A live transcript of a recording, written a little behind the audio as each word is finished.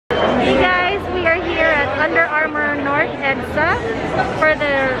Under Armour North EDSA for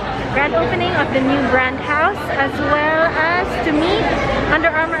the grand opening of the new brand house, as well as to meet Under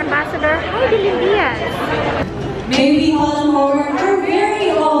Armour Ambassador Hidilyn Diaz. May we all honor our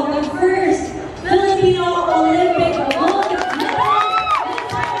very own, the first Filipino Olympic gold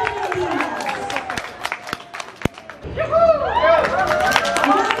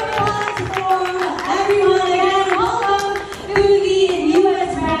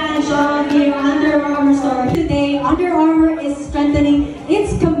Under Armour is strengthening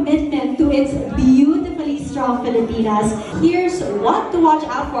its commitment to its beautifully strong Filipinas. Here's what to watch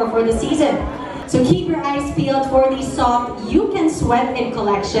out for the season. So keep your eyes peeled for the soft You Can Sweat It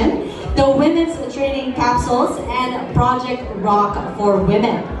collection, the women's training capsules, and Project Rock for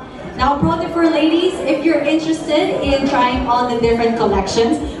women. Now, pro tip for ladies, if you're interested in trying all the different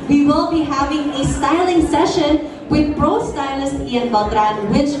collections, we will be having a styling session with pro stylist Ian Beltran,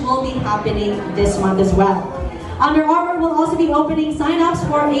 which will be happening this month as well. Under Armour will also be opening sign-ups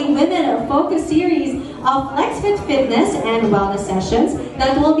for a women-focused series of FlexFit fitness and wellness sessions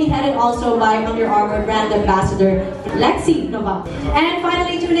that will be headed also by Under Armour brand ambassador Lexi Nova. And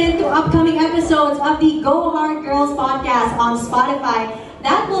finally, tune in to upcoming episodes of the Go Hard Girls podcast on Spotify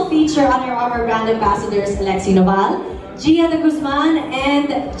that will feature Under Armour brand ambassadors Lexi Noval, Gia de Guzman, and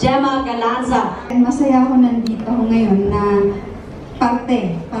Gemma Galanza. Masaya ako nandito ako ngayon na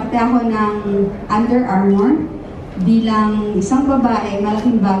parte ako ng Under Armour. Bilang isang babae,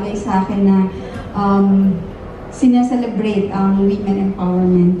 malaking bagay sa akin na sineselebrate ang women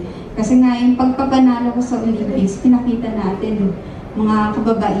empowerment. Kasi nga yung pagpapanalo ko sa Olympics, pinakita natin mga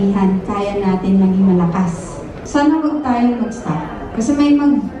kababaihan, kaya natin maging malakas. Sana huwag tayong mag-stop. Kasi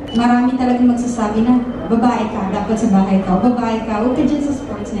marami talagang magsasabi na babae ka, dapat sa bahay ka, babae ka, huwag ka dyan sa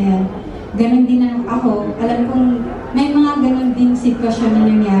sports na yan. Ganon din na ako. Alam kong may mga ganon din sitwasyon na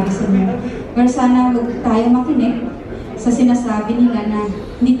nangyari sa inyo. Pero sana huwag tayo makinig sa sinasabi nila na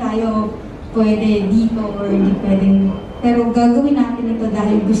hindi tayo pwede dito or hindi pwedeng. Pero gagawin natin ito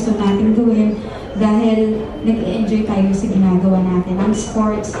dahil gusto natin gawin, dahil nag-enjoy tayo sa ginagawa natin. Ang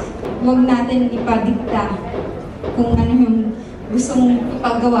sports, huwag natin ipadikta kung ano yung gustong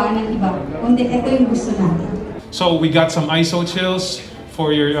ipagawa ng iba. Kundi ito yung gusto natin. So we got some ISO chills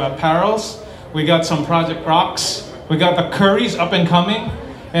for your apparels. We got some Project Rocks. We got the Curries up and coming.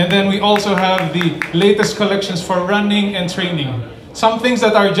 And then we also have the latest collections for running and training. Some things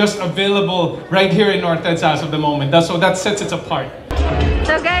that are just available right here in North EDSA as of the moment. So that sets it apart.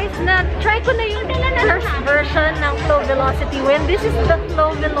 So guys, na-try ko na yung first version ng Flow Velocity Wind. This is the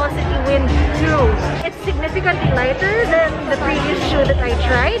Flow Velocity Wind 2. It's significantly lighter than the previous shoe that I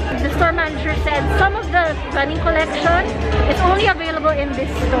tried. The store manager said some of the running collection is only available in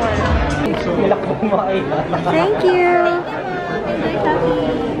this store. Thank you! Bye,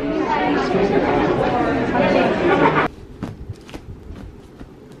 Tati!